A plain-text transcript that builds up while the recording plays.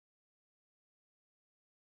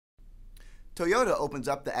Toyota opens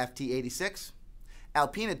up the FT-86,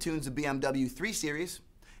 Alpina tunes the BMW 3 Series,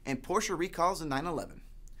 and Porsche recalls the 911.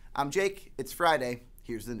 I'm Jake, it's Friday,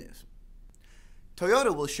 here's the news.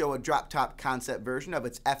 Toyota will show a drop-top concept version of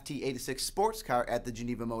its FT-86 sports car at the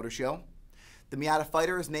Geneva Motor Show. The Miata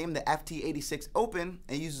Fighter is named the FT-86 Open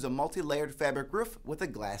and uses a multi-layered fabric roof with a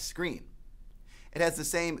glass screen. It has the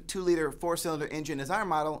same 2-liter 4-cylinder engine as our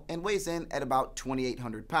model and weighs in at about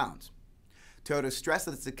 2,800 pounds. Toyota stressed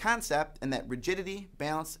that it's a concept and that rigidity,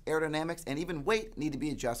 balance, aerodynamics, and even weight need to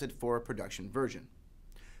be adjusted for a production version.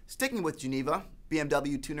 Sticking with Geneva,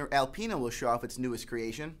 BMW tuner Alpina will show off its newest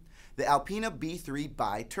creation, the Alpina B3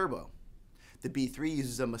 Biturbo. The B3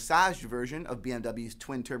 uses a massaged version of BMW's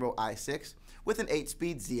twin-turbo i6 with an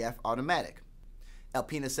 8-speed ZF automatic.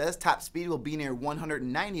 Alpina says top speed will be near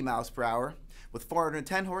 190 miles per hour with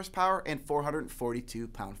 410 horsepower and 442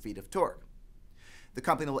 pound-feet of torque. The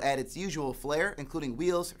company will add its usual flair, including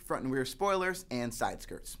wheels, front and rear spoilers, and side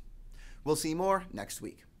skirts. We'll see more next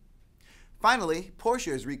week. Finally,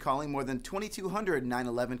 Porsche is recalling more than 2,200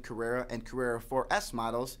 911 Carrera and Carrera 4S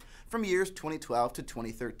models from years 2012 to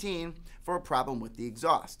 2013 for a problem with the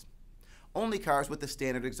exhaust. Only cars with the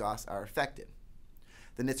standard exhaust are affected.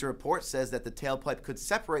 The NHTSA report says that the tailpipe could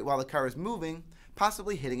separate while the car is moving,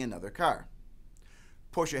 possibly hitting another car.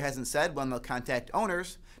 Porsche hasn't said when they'll contact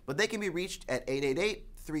owners, but they can be reached at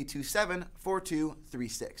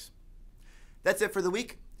 888-327-4236. That's it for the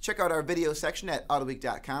week. Check out our video section at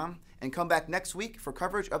Autoweek.com and come back next week for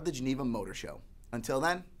coverage of the Geneva Motor Show. Until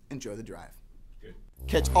then, enjoy the drive. Good.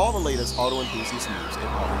 Catch all the latest auto enthusiast news at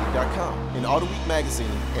Autoweek.com, in Autoweek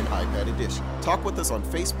Magazine and iPad Edition. Talk with us on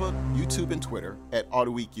Facebook, YouTube, and Twitter at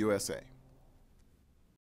Autoweek USA.